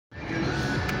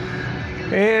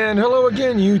And hello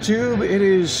again, YouTube. It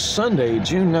is Sunday,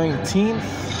 June 19th,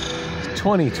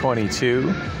 2022,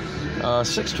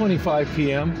 6:25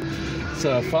 p.m. It's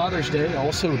Father's Day,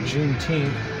 also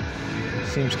Juneteenth.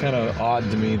 Seems kind of odd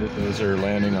to me that those are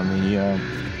landing on the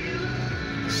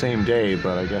same day,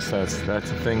 but I guess that's a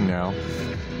thing now.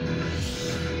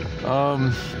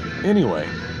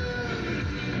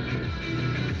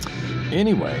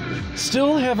 Anyway,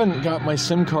 still haven't got my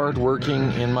SIM card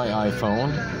working in my iPhone.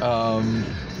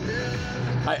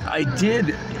 I did,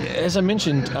 as I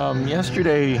mentioned,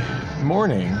 yesterday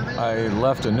morning, I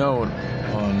left a note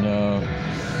on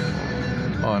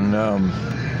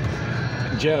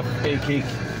Jeff,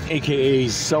 aka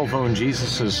Cell Phone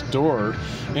Jesus' door,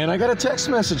 and I got a text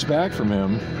message back from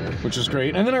him, which was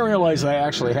great. And then I realized I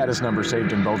actually had his number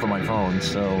saved in both of my phones,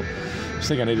 so I was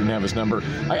thinking I didn't have his number.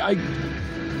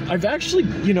 I've actually,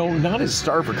 not as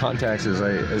starved for contacts as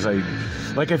I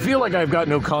feel like I've got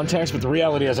no contacts, but the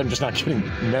reality is I'm just not getting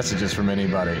messages from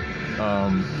anybody,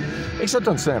 except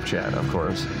on Snapchat, of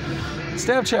course.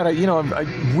 Snapchat, I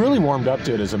really warmed up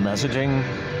to it as a messaging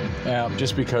app,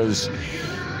 just because,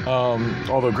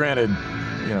 although granted,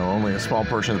 only a small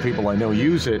portion of the people I know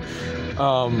use it,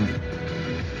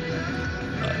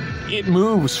 it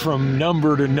moves from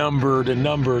number to number to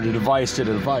number to device to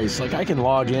device. Like, I can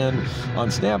log in on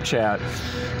Snapchat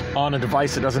on a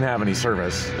device that doesn't have any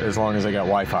service as long as I got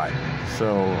Wi-Fi.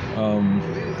 So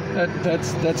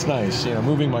that's nice.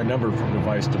 Moving my number from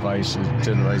device to device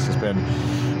has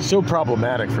been so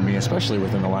problematic for me, especially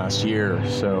within the last year.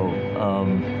 So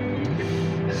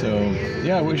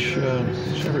yeah, I wish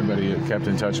everybody that kept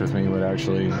in touch with me would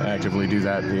actually actively do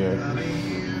that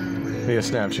via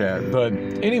Snapchat. But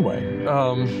anyway,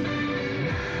 wow.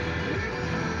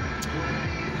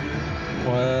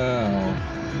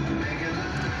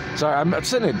 So I'm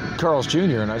sitting at Carl's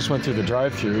Jr. and I just went through the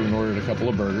drive-thru and ordered a couple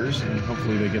of burgers, and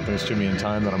hopefully they get those to me in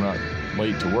time that I'm not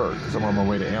late to work, because I'm on my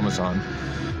way to Amazon.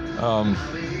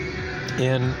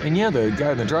 And yeah, the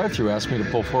guy in the drive-thru asked me to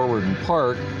pull forward and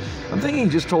park. I'm thinking he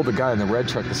just told the guy in the red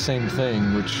truck the same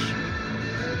thing, which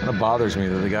kind of bothers me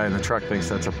that the guy in the truck thinks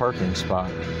that's a parking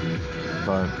spot.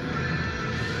 But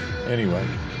anyway,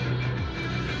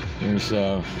 there's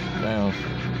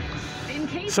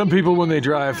some people when they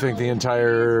drive think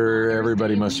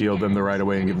everybody must yield them the right of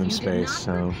way and give them space.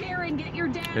 So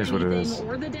here's what it is.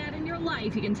 Or the dad in your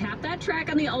life, you can tap that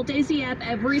track on the Alt-AC app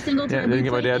every single time. Yeah, didn't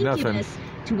get my dad nothing.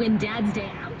 To win Dad's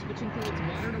Day Out, which includes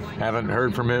water to wine. Haven't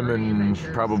heard from him in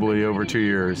probably over 2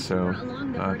 years, so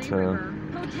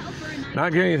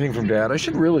not getting anything from Dad. I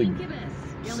should really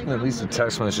send at least a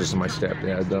text message to my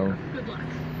stepdad, though.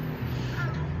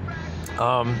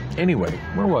 Anyway,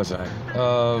 where was I?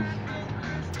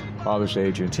 Father's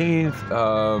Day, Juneteenth.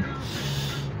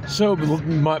 So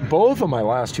both of my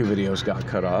last two videos got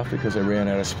cut off because I ran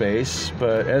out of space.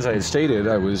 But as I had stated,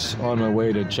 I was on my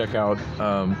way to check out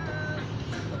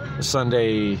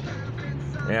Sunday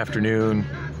afternoon.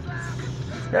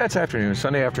 Yeah, it's afternoon.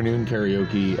 Sunday afternoon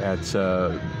karaoke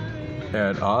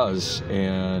at Oz,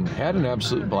 and had an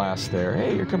absolute blast there.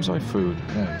 Hey, here comes my food.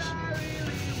 Nice.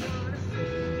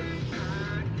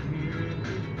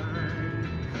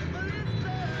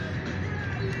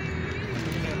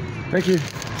 Thank you.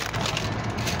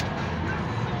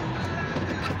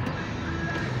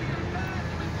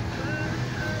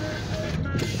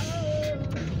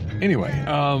 Anyway,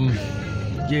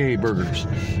 yay, burgers.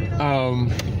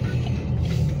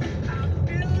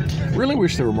 Really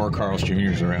wish there were more Carl's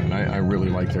Jr.'s around. I really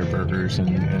like their burgers, and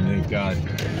they've got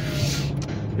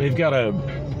a,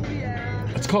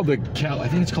 it's called I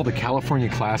think it's called the California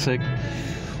Classic,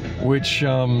 which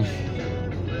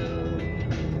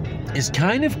is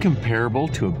kind of comparable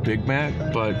to a Big Mac,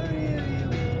 but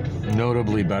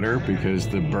notably better, because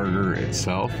the burgers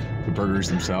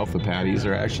themselves, the patties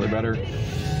are actually better.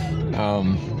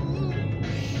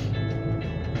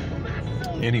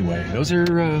 Anyway, those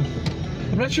are,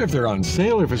 I'm not sure if they're on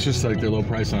sale or if it's just like their low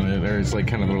price on it, or it's like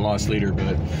kind of their lost leader,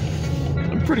 but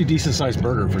a pretty decent sized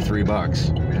burger for $3.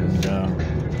 And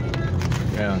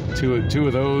yeah, two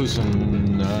of those,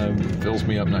 and fills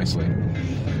me up nicely.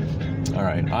 All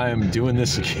right, I am doing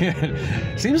this again.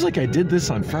 Seems like I did this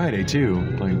on Friday too.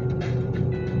 Like,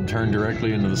 turned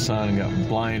directly into the sun and got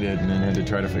blinded, and then had to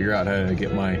try to figure out how to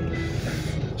get my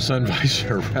sun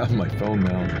visor around my phone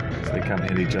mount. So they kind of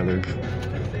hit each other.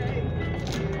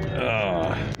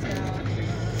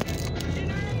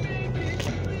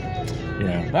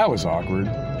 Yeah, that was awkward.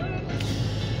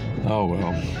 Oh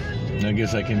well. I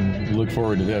guess I can look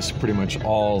forward to this pretty much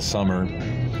all summer.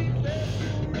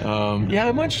 Yeah,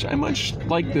 I much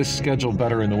like this schedule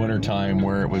better in the wintertime,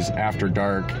 where it was after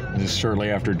dark, just shortly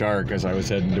after dark, as I was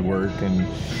heading to work,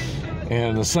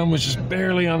 and the sun was just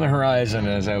barely on the horizon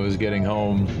as I was getting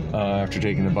home after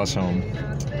taking the bus home.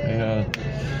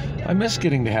 I miss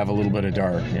getting to have a little bit of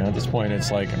dark. At this point,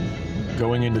 it's like I'm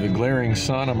going into the glaring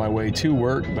sun on my way to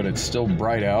work, but it's still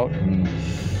bright out, and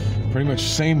pretty much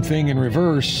same thing in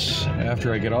reverse.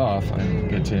 After I get off, I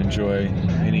get to enjoy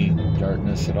any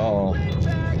darkness at all.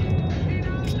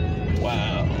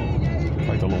 Wow.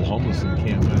 Quite the little homeless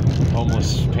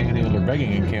panhandler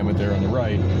begging encampment there on the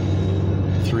right.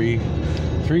 Three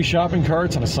shopping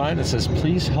carts and a sign that says,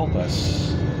 "Please help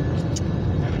us."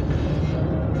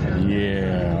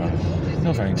 Yeah.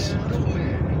 No thanks.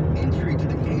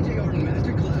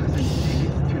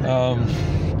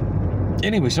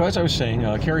 Anyway, so as I was saying,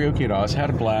 karaoke at Oz, had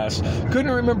a blast.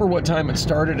 Couldn't remember what time it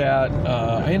started at.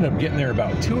 I ended up getting there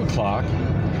about 2 o'clock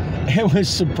and was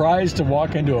surprised to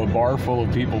walk into a bar full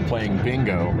of people playing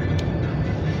bingo.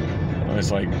 I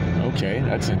was like, okay,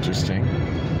 that's interesting.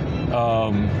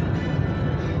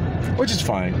 Which is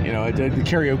fine. The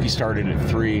karaoke started at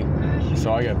 3,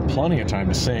 so I got plenty of time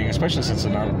to sing, especially since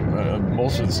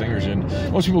most of the singers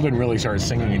most people didn't really start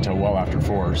singing until well after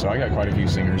 4, so I got quite a few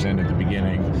singers in at the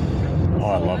beginning. Oh,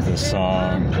 I love this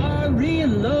song.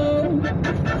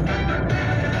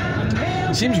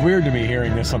 It seems weird to me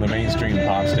hearing this on the mainstream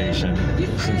pop station,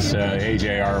 since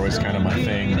AJR was kind of my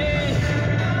thing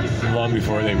long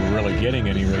before they were really getting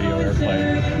any radio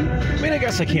airplay. I mean, I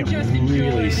guess I can't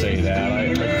really say that.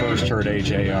 I first heard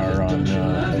AJR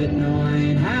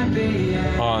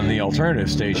on the alternative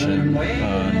station,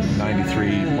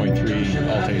 93.3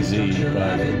 Alt Z,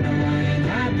 but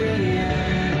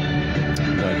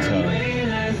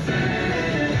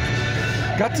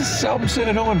got this album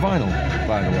sitting on vinyl,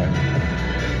 by the way.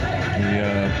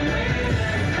 The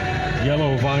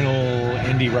yellow vinyl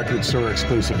indie record store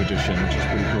exclusive edition, which is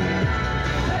pretty cool.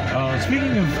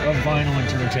 Speaking of vinyl and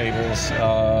turntables,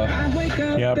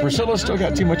 yeah, Priscilla's still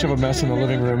got too much of a mess in the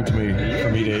living room for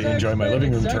me to enjoy my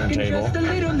living room turntable.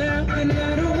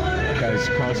 Guy's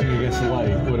crossing against the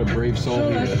light. What a brave soul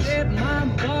he is.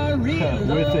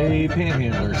 With a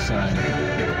panhandler sign.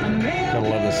 Gotta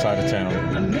love this side of town.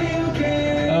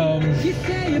 You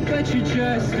say it, but you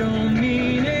just don't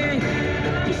mean it.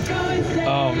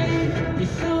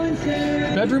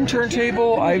 Bedroom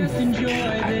turntable, I've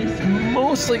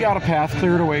mostly got a path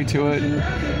cleared away to it.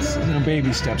 It's,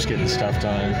 baby steps getting stuff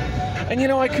done. And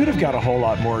I could have got a whole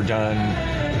lot more done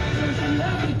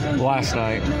last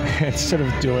night instead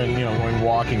of doing, going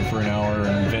walking for an hour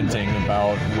and venting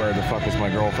about where the fuck was my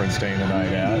girlfriend staying the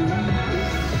night at.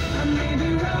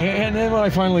 And then when I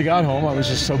finally got home, I was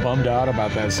just so bummed out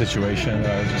about that situation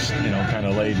that I just, kind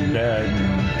of laid in bed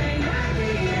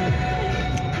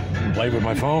and played with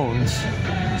my phones.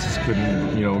 Just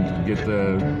couldn't,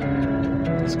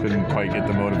 couldn't quite get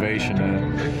the motivation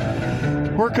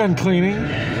to work on cleaning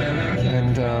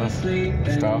and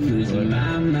stuff.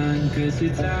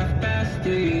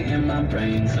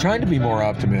 I'm trying to be more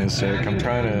optimistic. I'm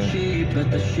trying to.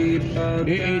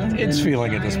 It's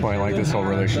feeling at this point like this whole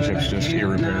relationship's just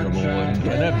irreparable, and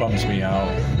that bums me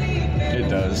out. It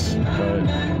does, but.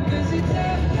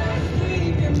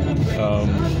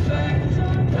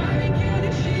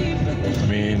 I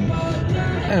mean,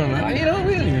 I don't know.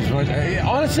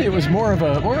 Honestly, it was more of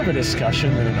a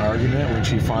discussion than an argument when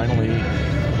she finally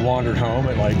wandered home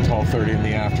at like 12:30 in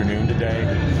the afternoon today.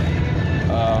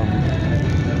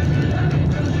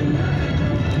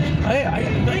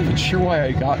 I'm not even sure why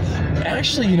I got.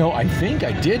 Actually, I think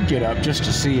I did get up just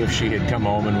to see if she had come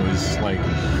home and was like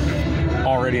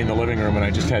already in the living room, and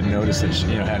I just hadn't noticed that she,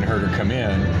 hadn't heard her come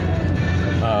in.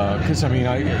 Because I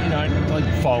like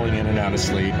falling in and out of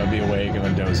sleep. I'd be awake and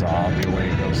then doze off, be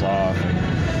awake, doze off.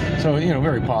 And so,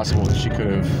 very possible that she could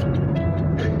have.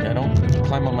 Yeah, don't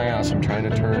climb on my ass. I'm trying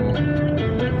to turn.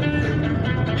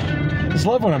 I just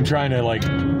love when I'm trying to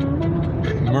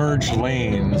merge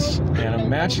lanes and I'm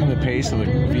matching the pace of the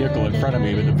vehicle in front of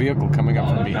me, but the vehicle coming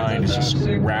up from behind is just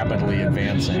rapidly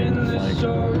advancing. Like,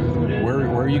 where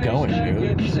are you going,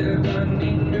 dude?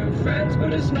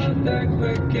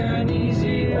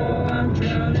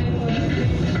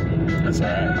 That's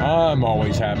alright. I'm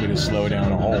always happy to slow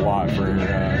down a whole lot for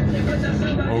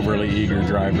overly eager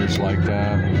drivers like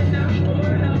that.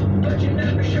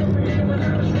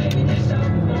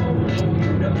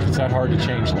 It's that hard to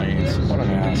change lanes. What an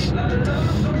ass.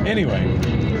 Anyway,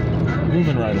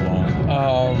 moving right along.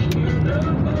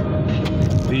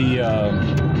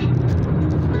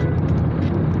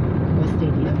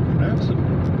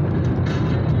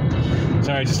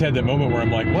 Sorry, I just had that moment where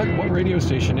I'm like, what radio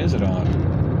station is it on?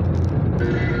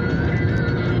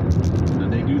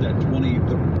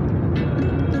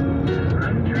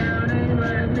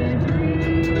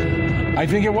 I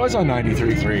think it was on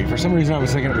 93.3. For some reason, I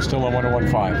was thinking it was still on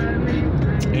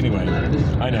 101.5. Anyway,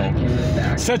 I know.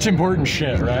 Such important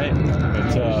shit, right?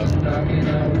 But,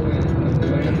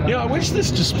 you know, I wish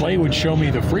this display would show me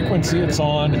the frequency it's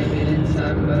on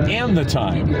and the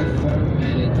time.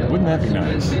 Wouldn't that be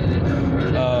nice?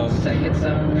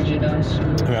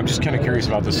 I'm just kind of curious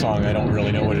about this song. I don't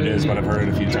really know what it is, but I've heard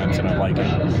it a few times and I like it.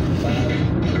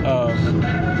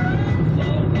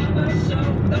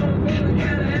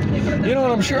 You know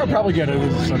what, I'm sure I'll probably get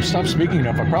stop speaking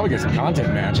enough, I'll probably get some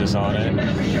content matches on it.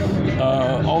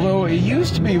 Although it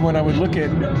used to be when I would look at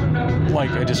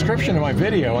like a description of my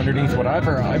video underneath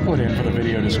whatever I put in for the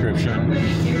video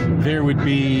description, there would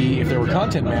be, if there were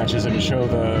content matches, it would show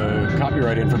the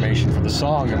copyright information for the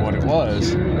song and what it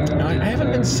was. Now, I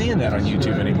haven't been seeing that on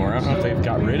YouTube anymore. I don't know if they've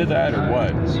got rid of that or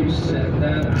what.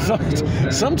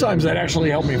 Sometimes that actually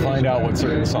helped me find out what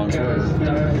certain songs were.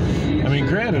 I mean,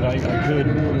 granted, I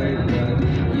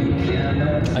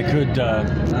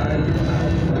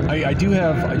do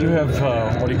have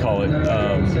what do you call it?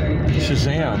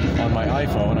 Shazam on my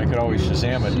iPhone. I could always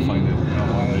Shazam it to find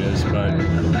out what it is, but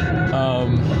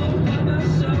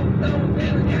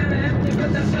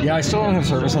yeah, I still don't have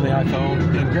service on the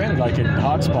iPhone. And granted, I could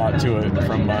hotspot to it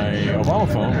from my Obama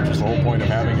phone, which is the whole point of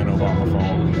having an Obama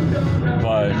phone.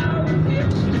 But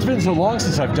it's been so long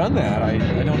since I've done that, I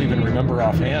don't even remember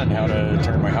offhand how to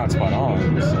turn my hotspot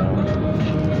on. So.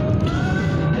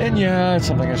 And yeah, it's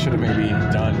something I should have maybe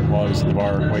done while I was at the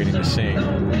bar waiting to sing.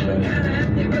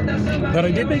 But I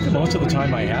did make the most of the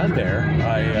time I had there.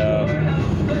 I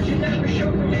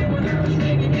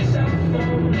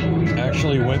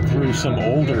actually went through some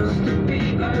older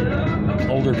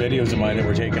videos of mine that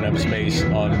were taking up space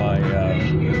on my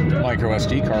micro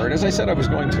SD card, as I said I was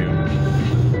going to.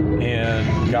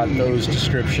 And got those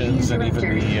descriptions and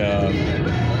even the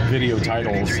video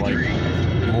titles, like,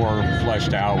 more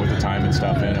fleshed out with the time and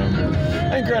stuff in them.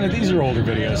 And granted, these are older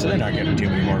videos, so they're not getting too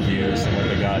many more views than what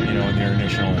they got, you know, in their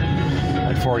initial,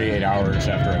 like, 48 hours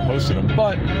after I posted them.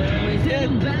 But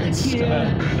it's, you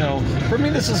know, for me,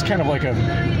 this is kind of like a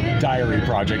diary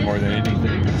project more than anything.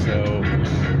 So,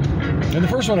 and the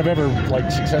first one I've ever,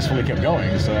 like, successfully kept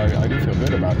going, so I do feel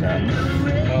good about that.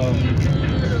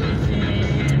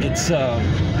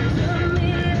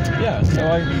 Yeah, so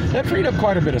that freed up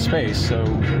quite a bit of space, so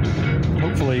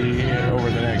hopefully over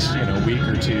the next, you know, week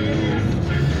or two,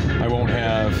 I won't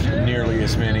have nearly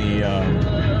as many,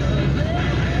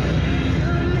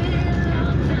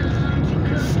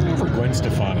 for Gwen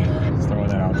Stefani, just throwing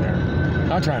that out there.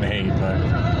 Not trying to hate, but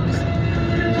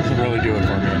it doesn't really do it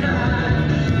for me anymore.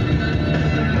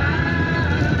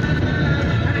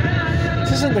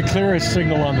 This isn't the clearest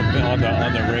signal on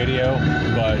the radio,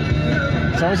 but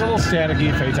it's always a little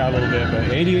staticky, fades out a little bit,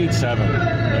 but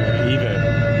 88.7, even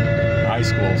high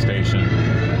school station.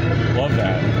 Love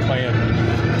that. Playing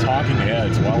Talking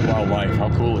Heads, Wild Wild Life. How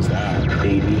cool is that?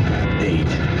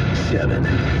 88.7.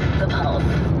 The Pulse.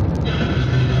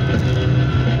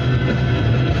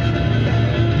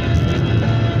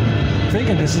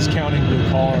 Thinking this is Counting Blue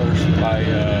Collars by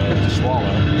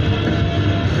Swallow.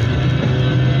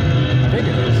 I think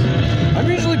it is. I'm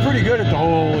usually pretty good at the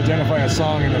whole identify a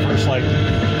song in the first, like,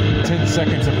 10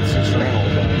 seconds of its instrumental,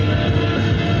 but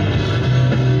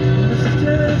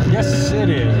yes, it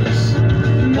is.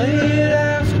 Late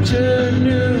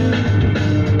afternoon.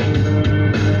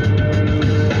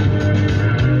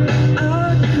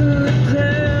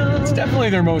 It's definitely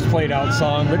their most played out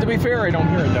song, but to be fair, I don't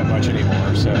hear it that much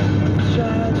anymore, so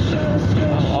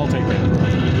I'll take it.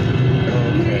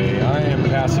 Okay, I am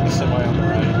passing a semi on the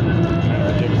right. Kind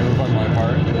of a dick move on my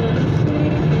part.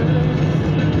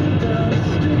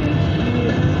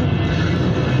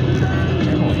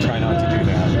 Generally try not to do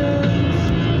that.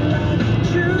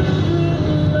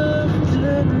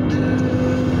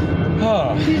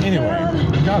 Anyway,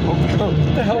 God, what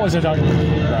the hell was I talking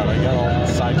about? I got all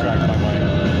sidetracked by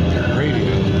my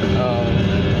radio.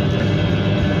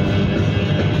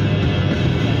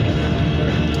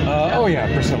 Oh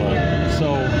yeah, Priscilla.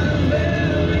 So,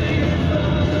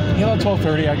 you know, at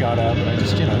 12:30 I got up and I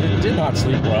just, you know, did not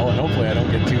sleep well, and hopefully I don't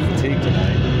get too fatigued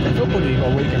tonight. I feel pretty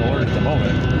awake and alert at the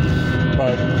moment.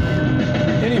 But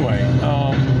anyway,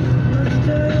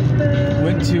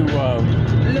 went to,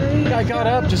 I got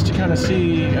up just to kind of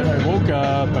see, as I woke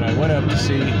up and I went up to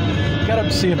see, got up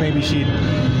to see if maybe she'd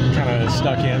kind of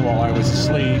snuck in while I was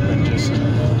asleep and just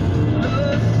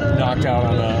knocked out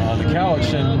on the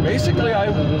couch. And basically I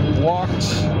walked,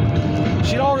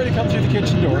 she'd already come through the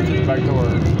kitchen door, through the back door.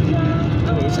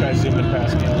 Oh, this guy's zooming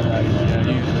past me on the right. Yeah,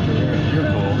 you're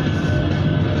cool.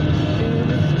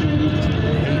 I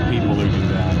hate people who do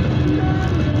that.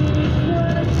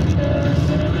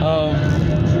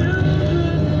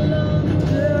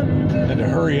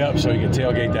 up so he could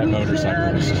tailgate that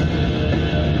motorcyclist.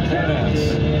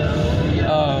 Badass.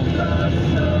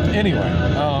 Anyway,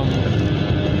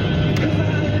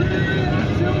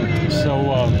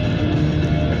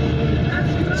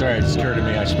 sorry, it just occurred to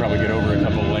me I should probably get over a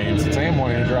couple of lanes since I am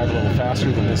wanting to drive a little faster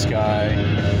than this guy.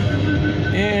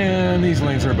 And these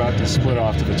lanes are about to split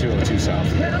off to the 202 south.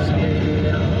 So,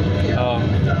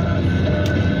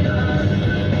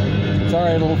 it's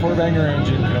alright, a little four-banger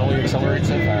engine can only accelerate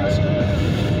so fast.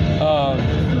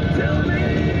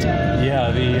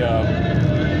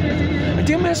 I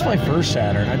do miss my first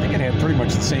Saturn. I think it had pretty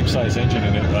much the same size engine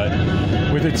in it, but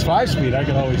with its 5-speed, I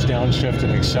could always downshift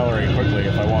and accelerate quickly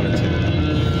if I wanted to.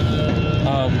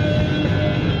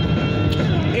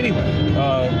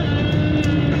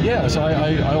 So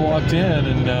I walked in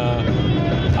and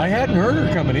I hadn't heard her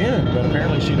coming in, but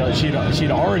apparently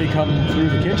she'd already come through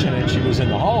the kitchen and she was in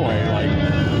the hallway, like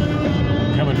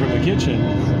coming from the kitchen.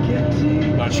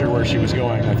 Not sure where she was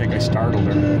going. I think I startled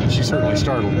her. She certainly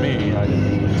startled me. I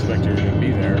didn't expect her to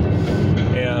be there.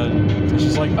 And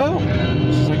she's like, oh.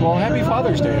 She's like, well, happy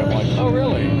Father's Day. I'm like, oh,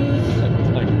 really?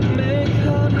 Like,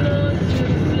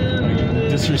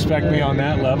 disrespect me on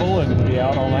that level and be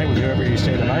out all night with whoever you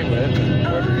stay the night with and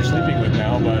whoever you're sleeping with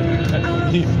now. But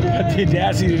he got the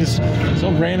audacity to just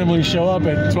so randomly show up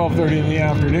at 12:30 in the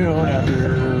afternoon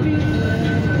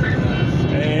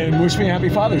and wish me happy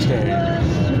Father's Day.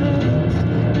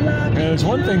 And it's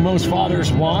one thing most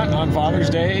fathers want on Father's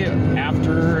Day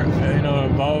after,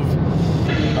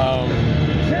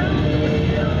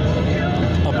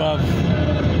 above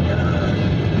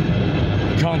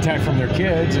contact from their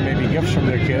kids and maybe gifts from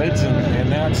their kids,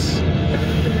 and that's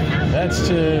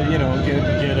to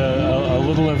get a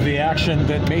little of the action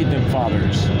that made them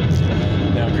fathers.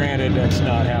 Now, granted, that's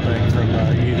not happening from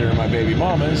either of my baby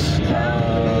mamas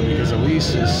because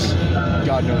Elise is,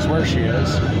 God knows where she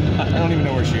is. I don't even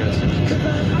know where she is.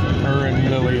 Her and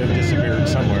Lily have disappeared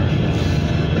somewhere.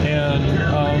 And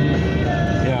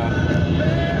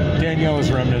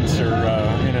Daniela's remnants are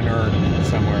in an urn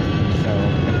somewhere. So.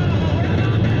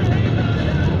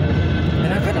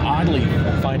 And I've been oddly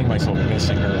finding myself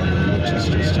missing her, which is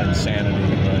just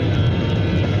insanity.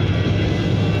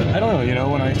 But I don't know,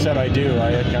 when I said I do,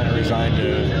 I had kind of resigned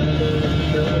to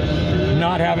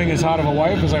not having as hot of a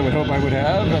wife as I would hope I would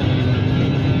have,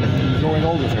 and growing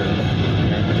old with her.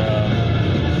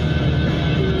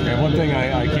 And one thing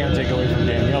I can't take away from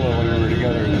Daniela when we were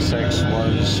together, the sex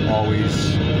was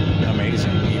always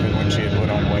amazing, even when she had put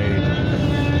on weight.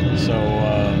 So,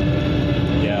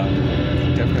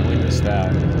 definitely missed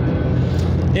that.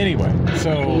 Anyway,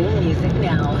 so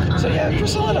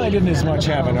Priscilla and I didn't as much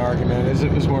have an argument as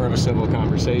it was more of a civil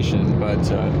conversation, but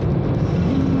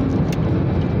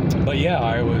yeah,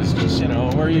 I was just,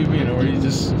 were you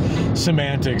just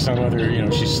semantics on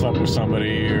whether, she slept with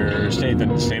somebody or stayed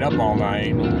up all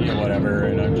night, whatever,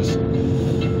 and I'm just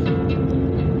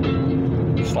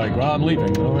like, well, I'm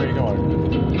leaving. Oh, where are you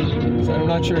going? I said, I'm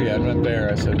not sure yet. I'm not there.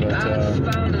 I said, but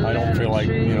I don't feel like,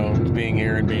 being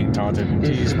here and being taunted and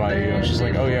teased by you. And she's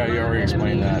like, oh, yeah, you already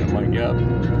explained that. I'm like, yep.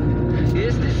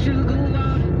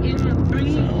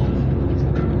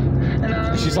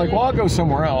 So, she's like, well, I'll go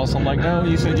somewhere else. I'm like, no,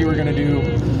 you said you were going to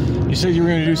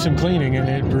do some cleaning and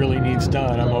it really needs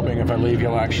done. I'm hoping if I leave,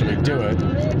 you'll actually do it,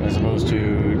 as opposed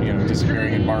to,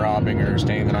 disappearing and bar hopping or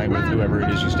staying the night with whoever it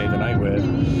is you stay the night with.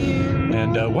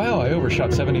 And, wow, I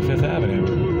overshot 75th Avenue.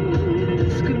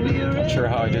 Not sure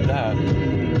how I did that,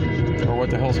 or what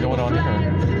the hell's going on here.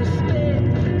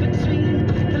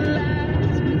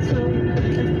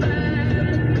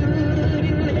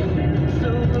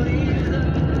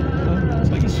 It's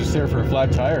like he's just there for a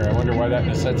flat tire. I wonder why that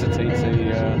necessitates a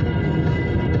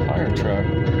fire truck.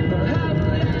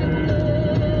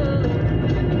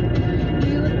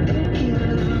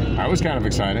 That was kind of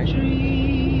exciting.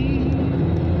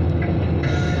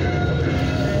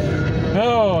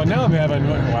 Oh, now I'm having,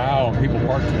 wow, people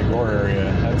parked in the Gore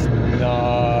area. That's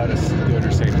not a good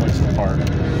or safe place to park.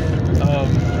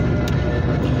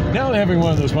 Now I'm having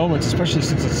one of those moments, especially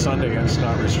since it's Sunday and it's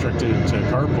not restricted to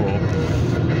carpool.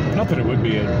 Not that it would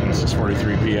be at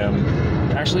 6:43 p.m.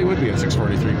 Actually, it would be at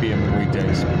 6:43 p.m. on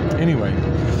weekdays. Anyway,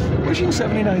 wishing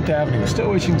 79th Avenue, still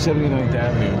wishing 79th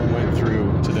Avenue went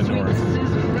through to the north,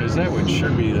 because that would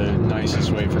sure be the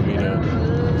nicest way for me to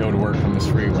go to work from this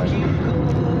freeway.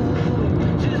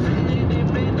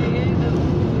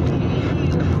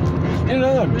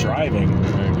 I'm driving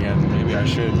again. Maybe I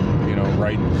should,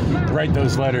 write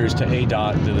those letters to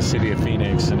ADOT, to the city of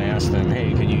Phoenix, and ask them,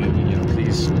 hey, can you,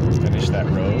 please finish that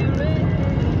road?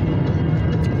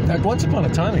 once upon a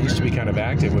time, I used to be kind of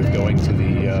active with going to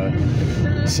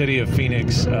the city of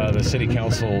Phoenix, the city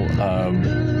council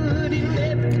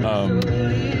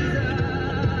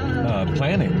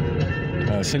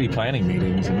planning, city planning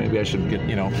meetings, and maybe I should get,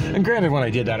 and granted, when I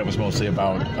did that, it was mostly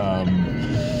about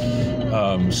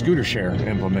scooter share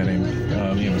implementing,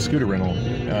 scooter rental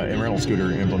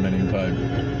scooter implementing, but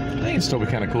I think it'd still be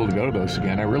kind of cool to go to those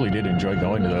again. I really did enjoy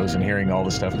going to those and hearing all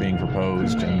the stuff being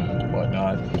proposed and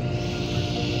whatnot.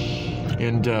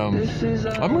 And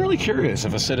I'm really curious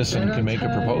if a citizen can make a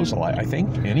proposal. I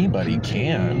think anybody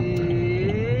can.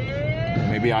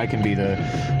 Maybe I can be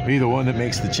the one that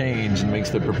makes the change and makes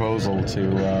the proposal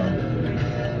to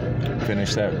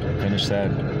finish that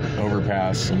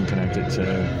overpass and connect it to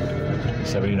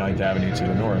 79th Avenue to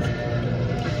the north.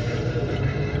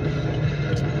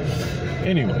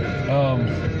 Anyway,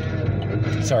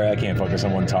 sorry, I can't focus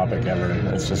on one topic ever.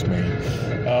 That's just me.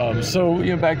 So,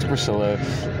 back to Priscilla.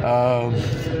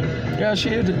 Yeah, she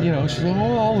had, she's like,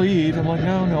 oh, I'll leave. I'm like,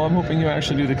 no, I'm hoping you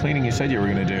actually do the cleaning you said you were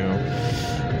going to do.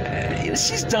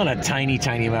 She's done a tiny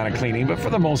amount of cleaning, but for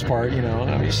the most part,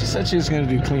 she said she was going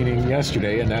to do cleaning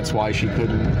yesterday, and that's why she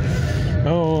couldn't.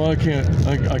 Oh, I can't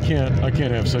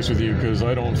have sex with you because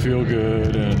I don't feel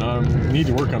good, and I need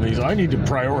to work on these. I need to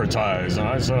prioritize, and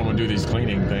I said I'm going to do these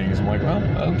cleaning things. I'm like, well,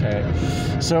 okay.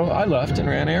 So I left and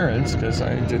ran errands because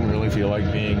I didn't really feel like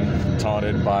being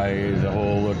taunted by the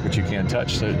whole look but you can't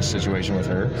touch situation with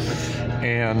her.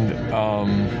 And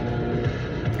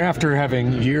after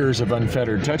having years of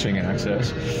unfettered touching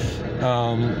access,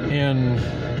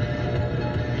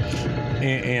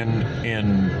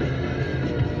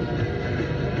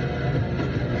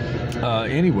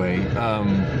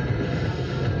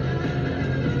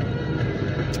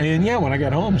 and yeah, when I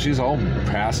got home, she's all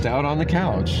passed out on the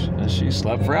couch. And she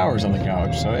slept for hours on the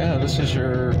couch. So yeah, this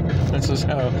is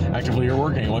how actively you're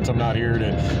working. Once I'm not here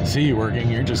to see you working,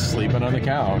 you're just sleeping on the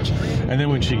couch. And then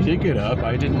when she did get up,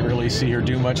 I didn't really see her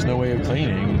do much in the way of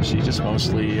cleaning. She just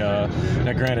mostly, now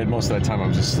granted, most of that time I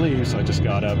was asleep, so I just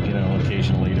got up,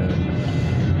 occasionally to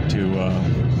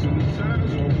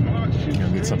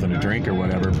get something to drink or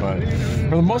whatever. But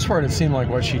for the most part, it seemed like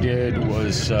what she did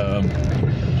was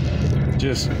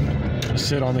just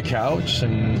sit on the couch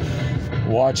and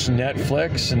watch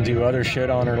Netflix and do other shit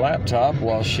on her laptop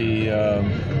while she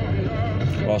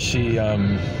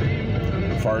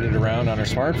farted around on her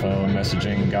smartphone,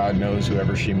 messaging God knows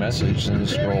whoever she messaged, and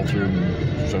scroll through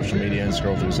social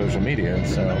media.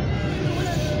 So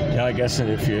yeah, I guess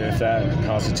if that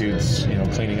constitutes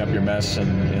cleaning up your mess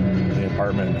in the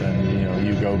apartment, then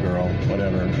you go, girl,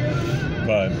 whatever.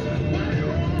 But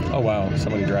oh wow,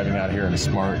 somebody driving out here in a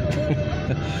Smart.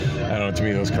 I don't know, to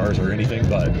me those cars are anything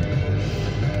but.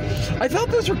 I thought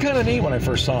those were kind of neat when I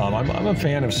first saw them. I'm a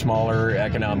fan of smaller,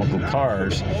 economical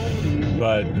cars,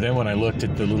 but then when I looked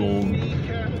at the little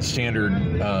standard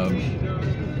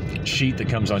sheet that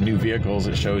comes on new vehicles,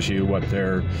 it shows you what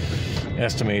their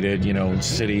estimated,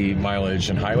 city mileage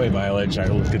and highway mileage. I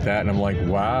looked at that and I'm like,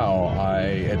 wow.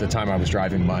 At the time I was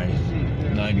driving my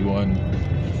 91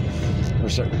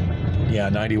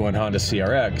 Honda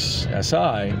CRX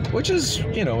SI, which is,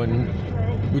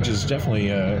 which is definitely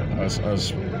a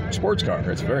sports car.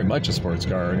 It's very much a sports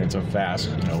car, and it's a fast,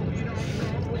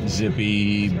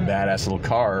 zippy, badass little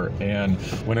car. And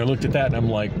when I looked at that, and I'm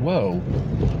like, whoa,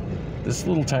 this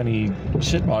little tiny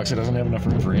shitbox that doesn't have enough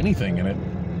room for anything in it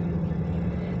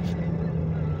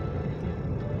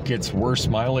gets worse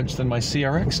mileage than my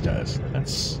CRX does.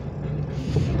 That's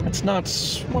not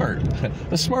smart.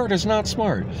 The Smart is not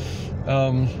smart.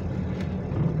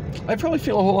 I probably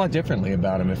feel a whole lot differently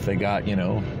about them if they got,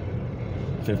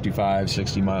 55,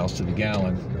 60 miles to the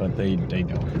gallon, but they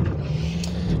don't.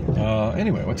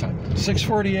 Anyway, what time?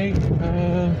 6:48.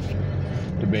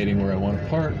 Debating where I want to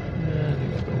park. I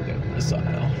think I'll go down this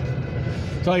aisle.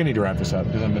 So I need to wrap this up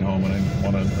because I've been home and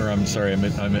I'm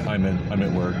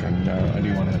at work, and I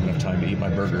do want to have enough time to eat my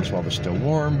burgers while they're still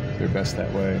warm. They're best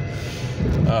that way.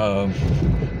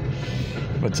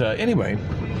 But anyway,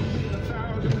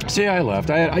 so yeah, I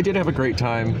left. I did have a great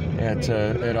time at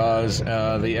Oz.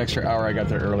 The extra hour I got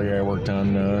there earlier, I worked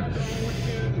on.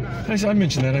 I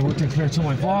mentioned that I worked on Clarence on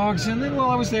my vlogs, and then while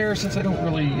I was there, since I don't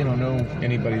really know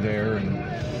anybody there, and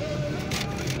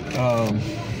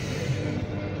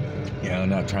I'm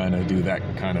not trying to do that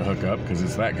kind of hookup because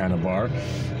it's that kind of bar.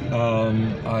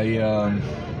 I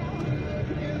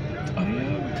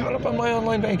caught up on my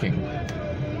online banking,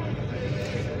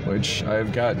 which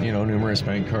I've got, numerous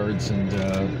bank cards and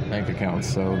bank accounts.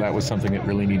 So that was something that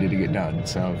really needed to get done.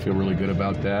 So I feel really good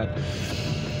about that.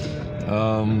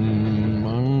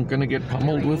 I'm gonna get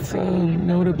pummeled with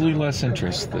notably less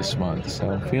interest this month,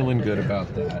 so feeling good about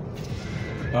that.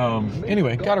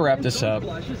 Anyway, gotta wrap this up.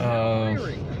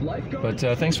 But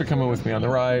thanks for coming with me on the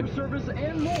ride.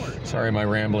 Sorry my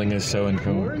rambling is so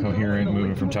incoherent,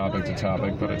 moving from topic to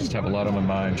topic, but I just have a lot on my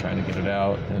mind trying to get it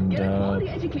out. And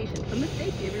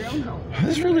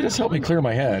this really does help me clear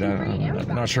my head.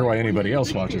 I'm not sure why anybody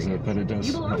else watches it, but it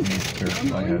does help me clear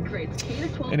my head.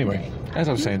 Anyway, as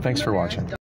I was saying, thanks for watching.